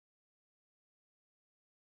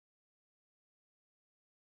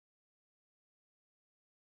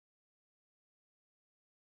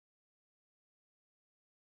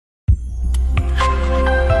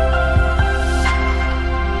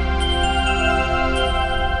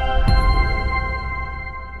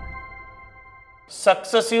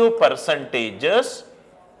successive percentages,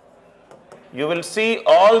 you will see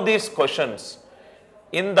all these questions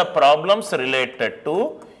in the problems related to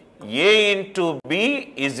A into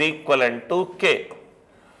B is equivalent to K.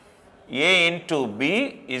 A into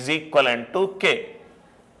B is equivalent to K.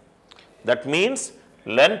 That means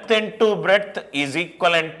length into breadth is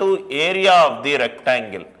equivalent to area of the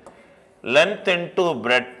rectangle. Length into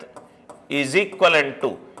breadth is equivalent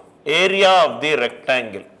to area of the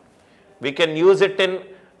rectangle. We can use it in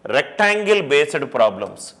rectangle based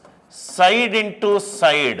problems. Side into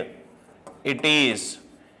side, it is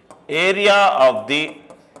area of the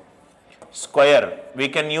square. We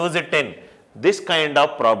can use it in this kind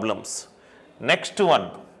of problems. Next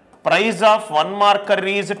one, price of one marker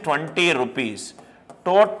is 20 rupees.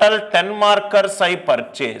 Total 10 markers I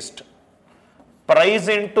purchased. Price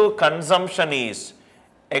into consumption is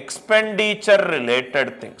expenditure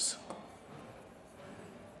related things.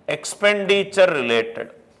 Expenditure related.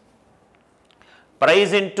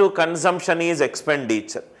 Price into consumption is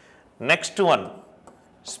expenditure. Next one,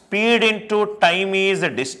 speed into time is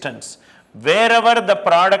distance. Wherever the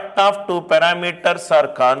product of two parameters are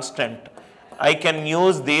constant, I can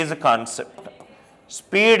use these concept.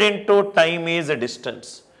 Speed into time is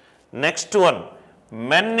distance. Next one,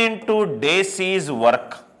 men into days is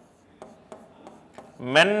work.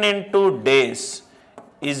 Men into days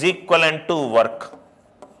is equivalent to work.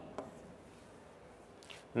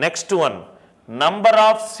 Next one, number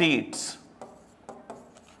of seats.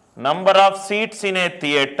 Number of seats in a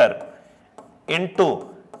theater into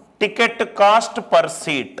ticket cost per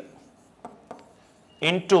seat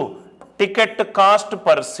into ticket cost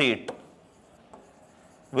per seat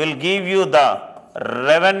will give you the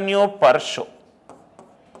revenue per show.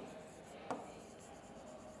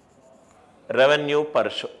 Revenue per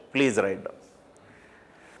show. Please write down.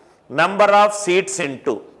 Number of seats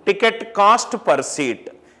into ticket cost per seat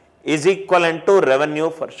is equivalent to revenue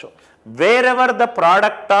per show. Wherever the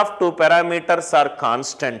product of two parameters are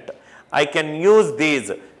constant, I can use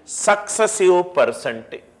these successive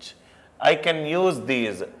percentage. I can use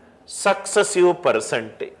these successive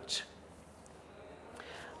percentage.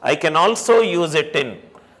 I can also use it in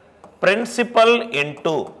principal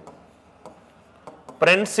into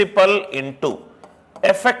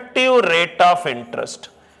effective rate of interest.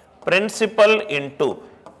 Principal into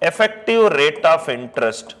effective rate of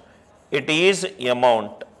interest. It is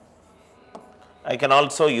amount. I can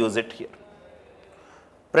also use it here.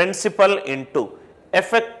 Principal into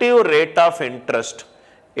effective rate of interest.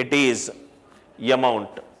 It is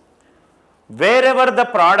amount. Wherever the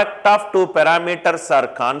product of two parameters are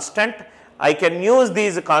constant, I can use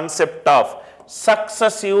these concept of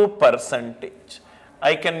successive percentage.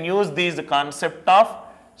 I can use these concept of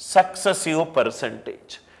successive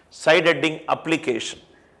percentage. Side heading application.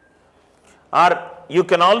 Or you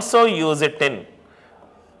can also use it in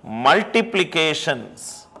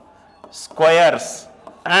multiplications, squares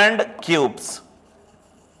and cubes.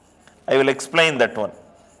 I will explain that one.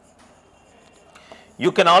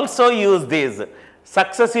 You can also use these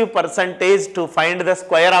successive percentage to find the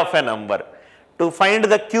square of a number, to find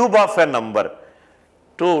the cube of a number,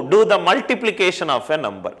 to do the multiplication of a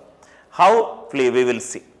number. How? Please, we will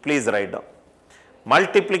see. Please write down.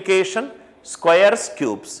 Multiplication, squares,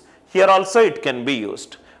 cubes. Here also it can be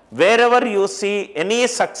used. Wherever you see any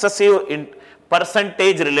successive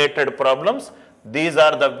percentage related problems, these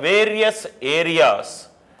are the various areas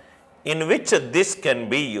in which this can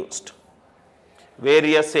be used.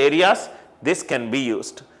 Various areas this can be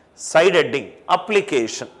used. Side heading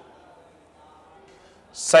application.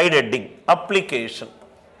 Side heading application.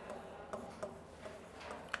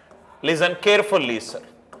 Listen carefully, sir.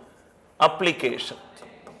 Application.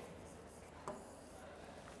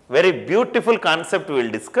 Very beautiful concept we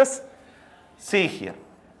will discuss. See here.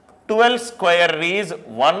 12 square is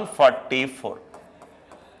 144.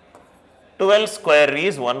 12 square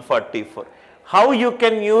is 144. How you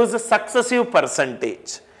can use successive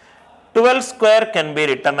percentage? 12 square can be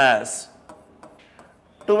written as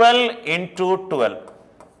 12 into 12.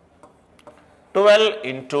 12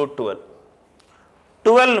 into 12.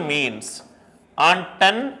 12 means on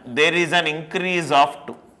 10 there is an increase of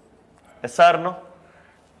 2. Yes or no?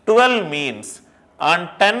 12 means on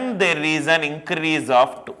 10 there is an increase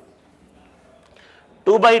of 2.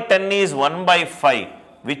 2 by 10 is 1 by 5,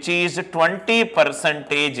 which is 20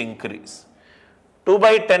 percentage increase. 2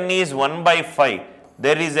 by 10 is 1 by 5.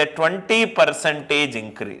 There is a 20 percentage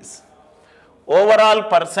increase. Overall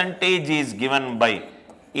percentage is given by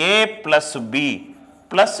A plus B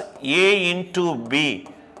plus A into B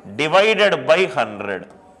divided by 100.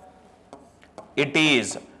 It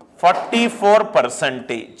is 44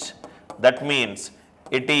 percentage. That means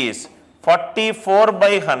it is 44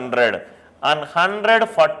 by 100 and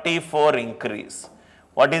 144 increase.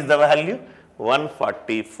 What is the value?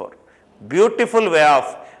 144. Beautiful way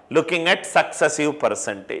of looking at successive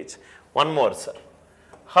percentage. One more, sir.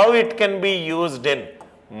 How it can be used in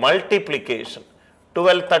multiplication?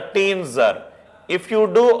 12 13s are, if you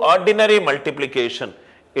do ordinary multiplication,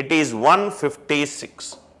 it is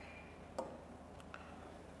 156.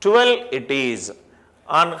 12 it is,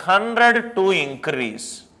 on 100 to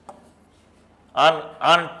increase,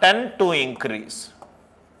 on 10 to increase,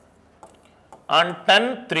 on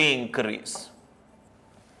 10 3 increase,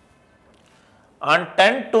 on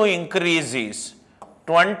 10 to increase is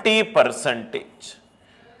 20 percentage,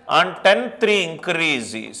 on 10 3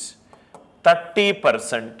 increase is 30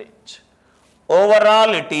 percentage.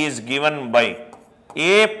 Overall it is given by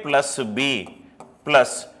A plus B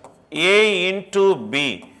plus A into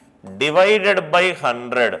B divided by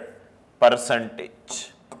 100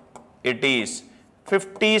 percentage. It is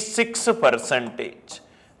 56 percentage.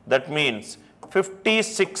 That means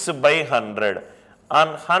 56 by 100 on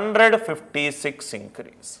 156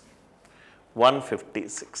 increase.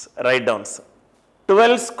 156. Write down, sir.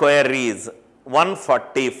 12 square is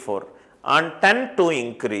 144. On 10 to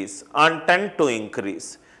increase, on 10 to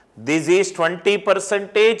increase. This is 20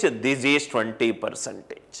 percentage, this is 20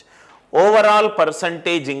 percentage. Overall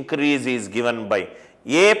percentage increase is given by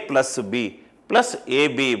A plus B plus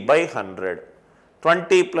AB by 100.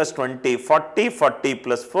 20 plus 20, 40, 40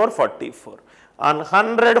 plus 4, 44. On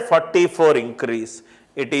 144 increase,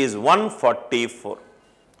 it is 144.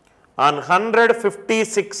 On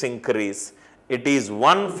 156 increase, it is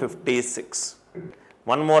 156.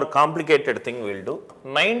 One more complicated thing we will do.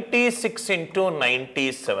 96 into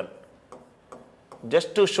 97.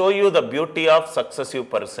 Just to show you the beauty of successive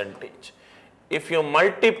percentage. If you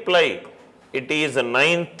multiply, it is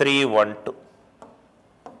 9312.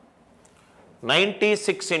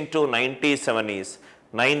 96 into 97 is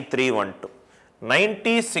 9312.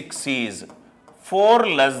 96 is 4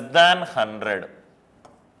 less than 100.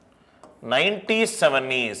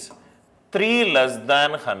 97 is 3 less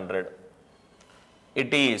than 100.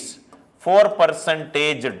 It is 4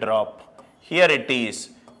 percentage drop. Here it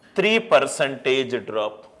is 3 percentage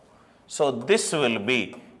drop. So this will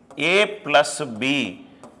be A plus B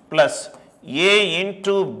plus A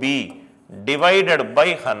into B divided by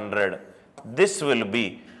 100. This will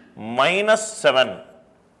be minus 7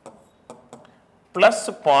 plus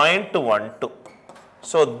 0.12.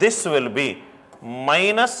 So this will be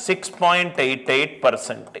minus 6.88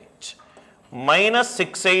 percentage. Minus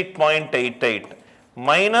 68.88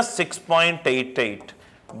 minus 6.88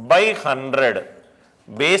 by 100.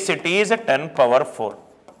 Base it is 10 power 4.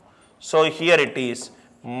 So here it is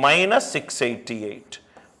minus 688.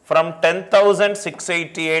 From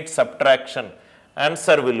 10,688 subtraction,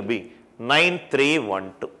 answer will be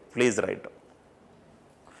 9312. Please write down.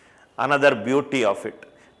 Another beauty of it.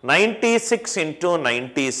 96 into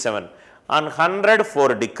 97. On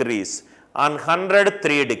 104 decrease. On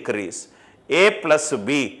 103 decrease. A plus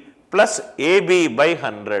B plus AB by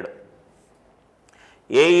 100.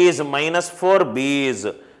 A is minus 4, B is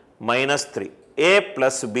minus 3. A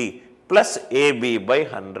plus B plus AB by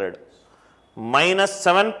 100. Minus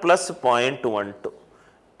 7 plus 0.12.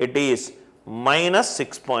 It is minus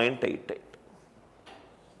 6.88.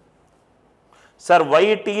 Sir, why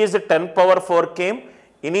it is 10 power 4 came?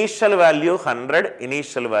 Initial value 100,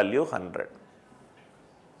 initial value 100.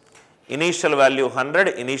 Initial value 100,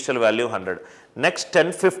 initial value 100. Next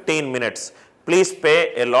 10-15 minutes, please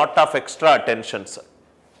pay a lot of extra attention, sir.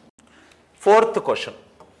 Fourth question.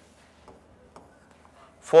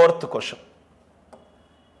 Fourth question.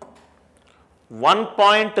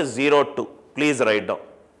 1.02. Please write down.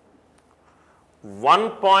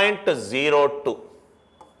 1.02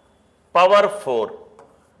 power 4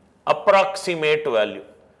 approximate value.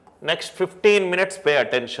 Next 15 minutes, pay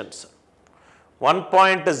attention, sir.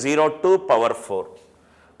 1.02 power 4.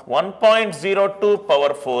 1.02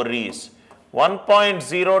 power 4 is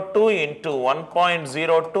 1.02 into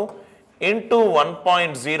 1.02 into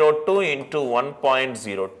 1.02 into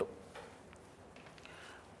 1.02.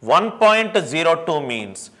 1.02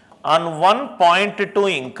 means on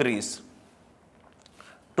 1.2 increase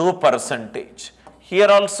 2 percentage. Here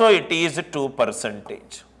also it is 2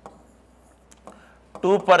 percentage.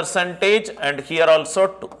 2 percentage and here also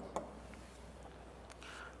 2.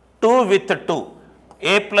 2 with 2.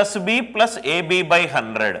 A plus B plus AB by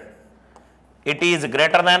 100. It is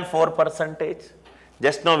greater than 4 percentage.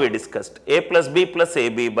 Just now we discussed. A plus B plus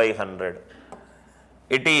AB by 100.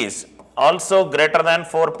 It is also greater than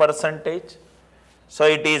 4 percentage. So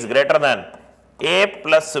it is greater than A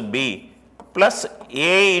plus B plus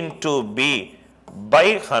A into B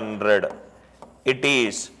by 100. It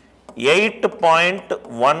is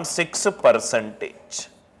 8.16 percentage.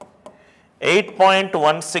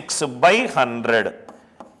 8.16 by 100.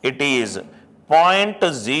 It is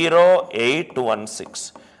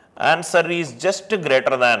 0.0816. Answer is just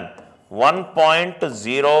greater than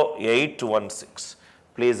 1.0816.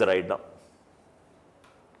 Please write down.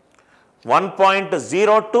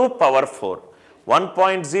 1.02 power 4.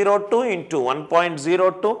 1.02 into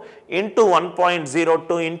 1.02 into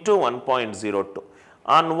 1.02 into 1.02.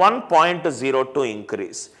 On 1.02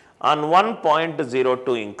 increase. On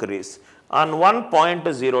 1.02 increase. On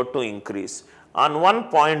 1.02 increase. On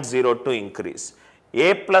 1.02 increase.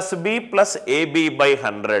 A plus B plus AB by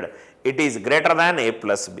 100. It is greater than A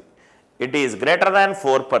plus B. It is greater than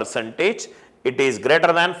 4 percentage. It is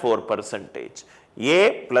greater than 4 percentage.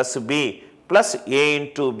 A plus B plus A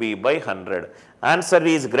into B by 100. Answer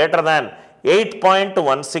is greater than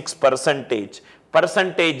 8.16 percentage.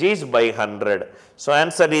 Percentage is by 100. So,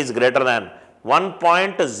 answer is greater than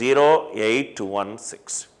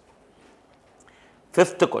 1.0816.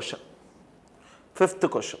 Fifth question.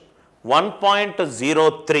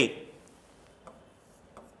 1.03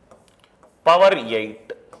 power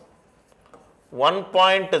 8.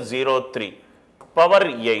 1.03 power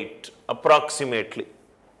 8 approximately.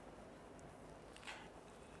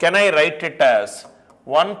 Can I write it as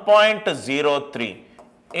 1.03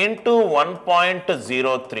 into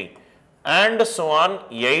 1.03 and so on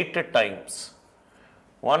 8 times.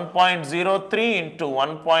 1.03 into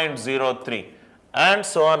 1.03 and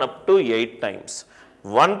so on up to 8 times.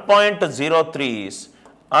 1.03 is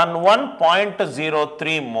on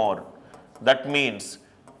 1.03 more. That means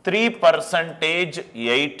 3 percentage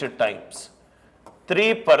 8 times.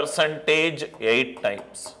 3 percentage 8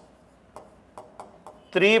 times.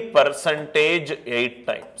 3 percentage 8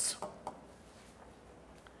 times.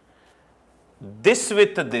 This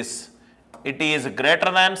with this, it is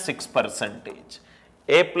greater than 6 percentage.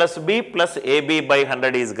 A plus B plus AB by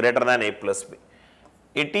 100 is greater than A plus B.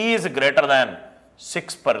 It is greater than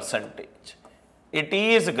 6 percentage. It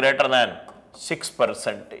is greater than 6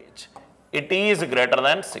 percentage. It is greater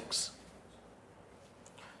than 6.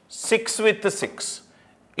 6 with 6,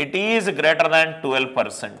 it is greater than 12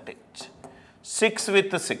 percentage. 6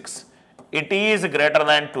 with 6, it is greater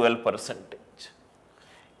than 12 percentage.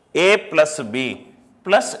 A plus B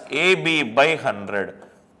plus AB by 100,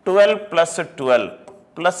 12 plus 12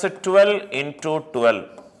 plus 12 into 12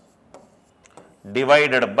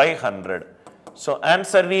 divided by 100. So,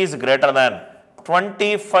 answer is greater than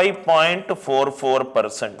 25.44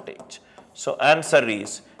 percentage. So, answer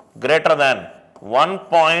is greater than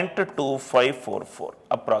 1.2544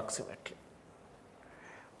 approximately.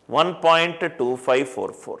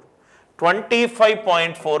 1.2544.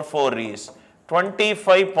 25.44 is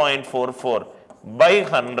 25.44 by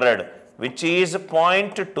 100, which is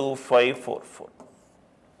 0.2544.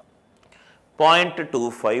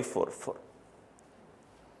 0.2544.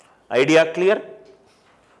 Idea clear?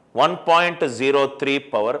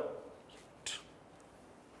 1.03 power.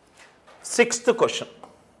 Sixth question.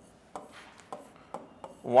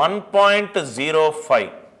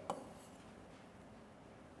 1.05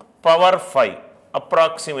 power 5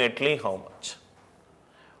 approximately how much?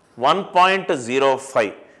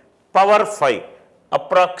 1.05 power 5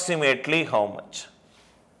 approximately how much?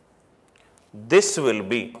 This will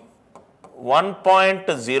be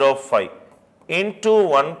 1.05 into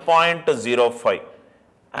 1.05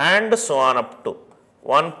 and so on up to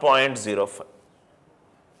 1.05.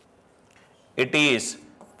 It is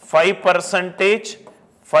 5 percentage,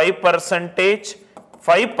 5 percentage,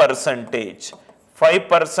 5 percentage, 5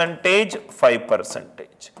 percentage, 5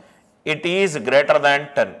 percentage. It is greater than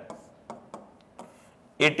 10.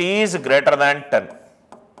 It is greater than 10.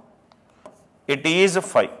 It is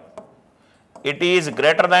 5. It is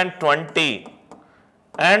greater than 20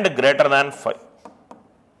 and greater than 5.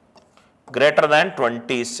 Greater than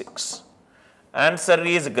 26. Answer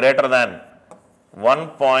is greater than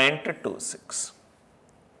 1.26.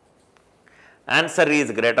 Answer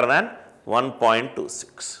is greater than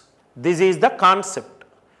 1.26. This is the concept.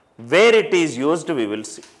 Where it is used, we will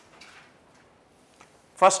see.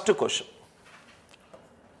 First question.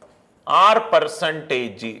 R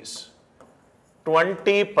percentage is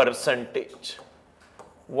 20 percentage.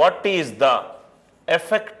 What is the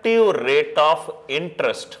effective rate of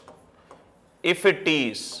interest if it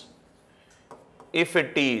is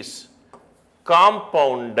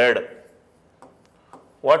compounded?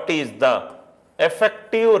 What is the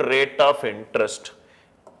effective rate of interest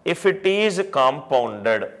if it is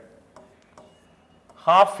compounded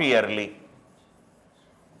half yearly,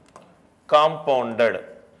 compounded,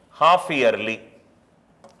 half yearly,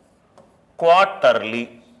 quarterly,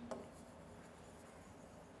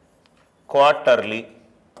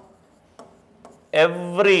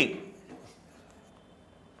 every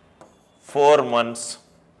 4 months,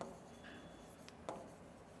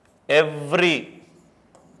 every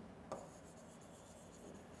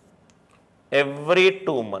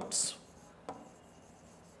 2 months.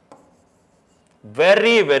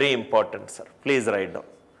 Very, very important, sir. Please write down.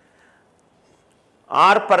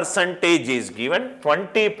 R percentage is given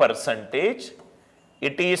 20%.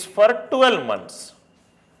 It is for 12 months.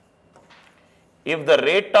 If the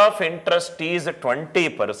rate of interest is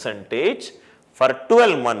 20% for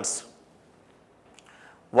 12 months,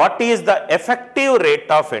 what is the effective rate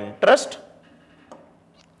of interest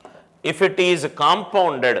if it is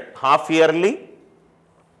compounded half yearly,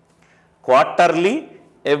 quarterly,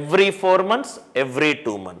 every 4 months, every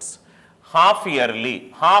 2 months? Half yearly,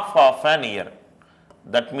 half of an year,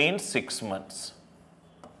 that means 6 months.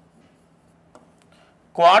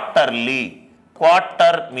 Quarterly,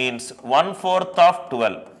 quarter means 1/4 of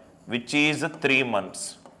 12, which is 3 months.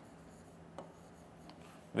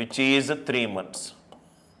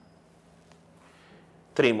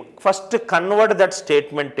 First, convert that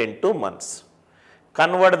statement into months.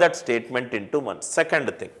 Second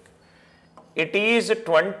thing, it is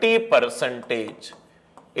 20%,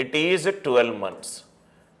 it is 12 months.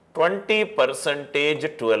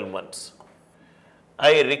 20% 12 months.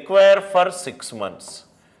 I require for 6 months.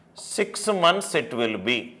 6 months it will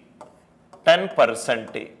be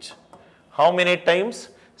 10%. How many times?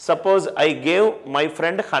 Suppose I gave my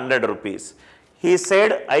friend 100 rupees. He said,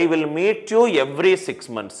 I will meet you every 6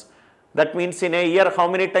 months. That means in a year, how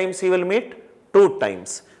many times he will meet? 2 times.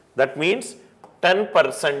 That means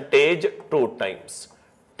 10% 2 times.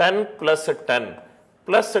 10 plus 10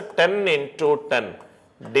 plus 10 into 10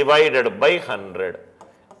 divided by 100.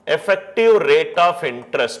 Effective rate of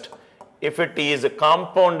interest, if it is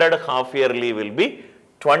compounded half yearly, will be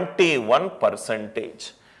 21%.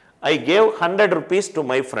 I gave 100 rupees to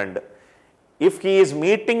my friend. If he is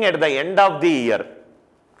meeting at the end of the year,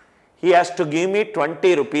 he has to give me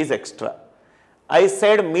 20 rupees extra. I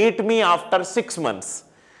said, meet me after 6 months.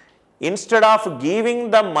 Instead of giving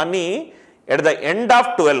the money at the end of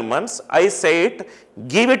 12 months, I said,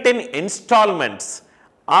 give it in installments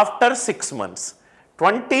after 6 months.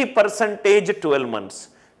 20% 12 months.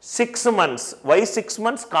 6 months. Why 6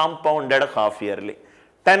 months? Compounded half yearly.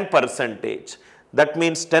 10%. That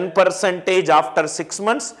means 10% after 6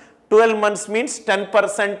 months. 12 months means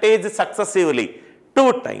 10% successively.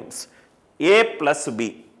 2 times. A plus B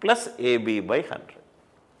plus AB by 100.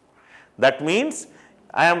 That means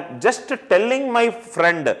I am just telling my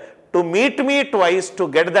friend to meet me twice to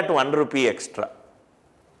get that 1 rupee extra.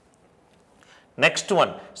 Next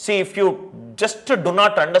one. See, if you just do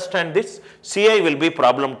not understand this, CI will be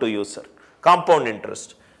problem to you, sir. Compound interest.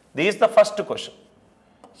 This is the first question.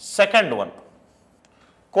 Second one.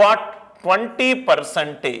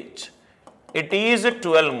 20%. It is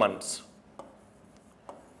 12 months.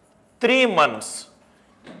 3 months.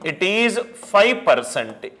 It is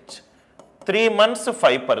 5%. 3 months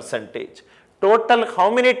 5%. Total how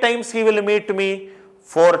many times he will meet me?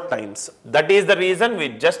 4 times. That is the reason we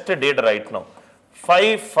just did right now.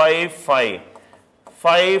 5, 5, 5.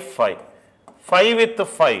 5, 5. 5 with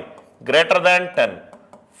 5 greater than 10.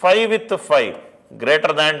 5 with 5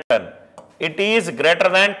 greater than 10. It is greater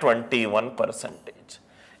than 21%.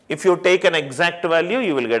 If you take an exact value,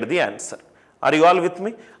 you will get the answer. Are you all with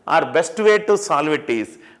me? Our best way to solve it is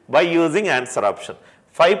by using answer option.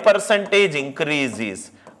 5% increase is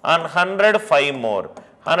on 100, 5 more.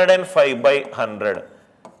 105 by 100.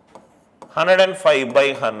 105 by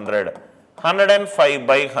 100. 105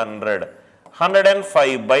 by 100.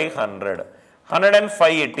 105 by 100.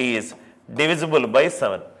 105 it is divisible by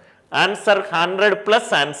 7. Answer 100 plus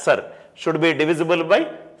answer should be divisible by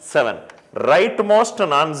 7. Rightmost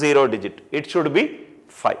non-zero digit, it should be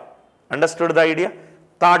 5. Understood the idea?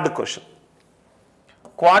 Third question.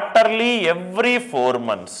 Quarterly every 4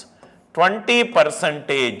 months,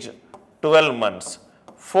 20%, 12 months.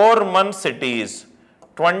 4 months it is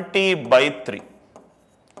 20 by 3,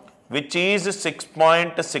 which is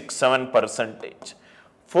 6.67%.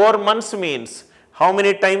 4 months means how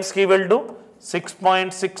many times he will do?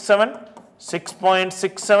 6.67,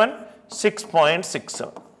 6.67,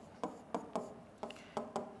 6.67.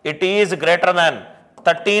 It is greater than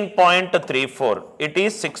 13.34. It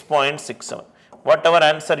is 6.67. Whatever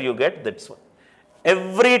answer you get, that's one.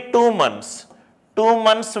 Every 2 months. 2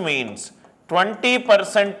 months means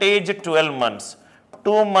 20%, 12 months.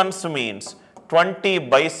 2 months means 20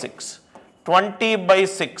 by 6. 20 by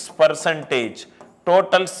 6 percentage,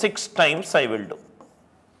 total 6 times I will do.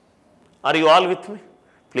 Are you all with me?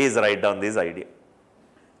 Please write down this idea.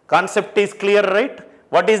 Concept is clear, right?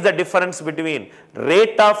 What is the difference between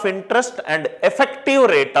rate of interest and effective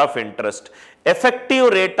rate of interest? Effective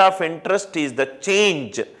rate of interest is the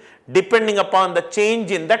change depending upon the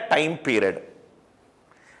change in the time period.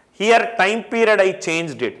 Here time period I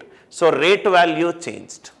changed it. So rate value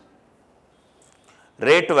changed.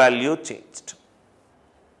 Rate value changed.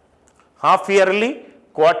 Half yearly,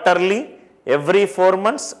 quarterly, every 4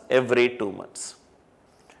 months, every 2 months.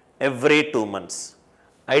 Every 2 months.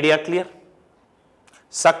 Idea clear?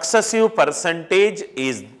 Successive percentage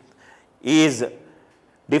is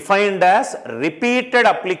defined as repeated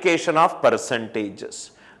application of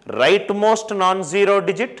percentages. Rightmost non-zero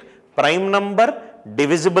digit, prime number,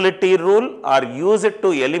 divisibility rule are used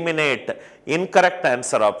to eliminate incorrect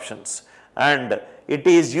answer options, and it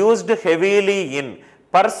is used heavily in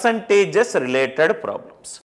percentages related problems.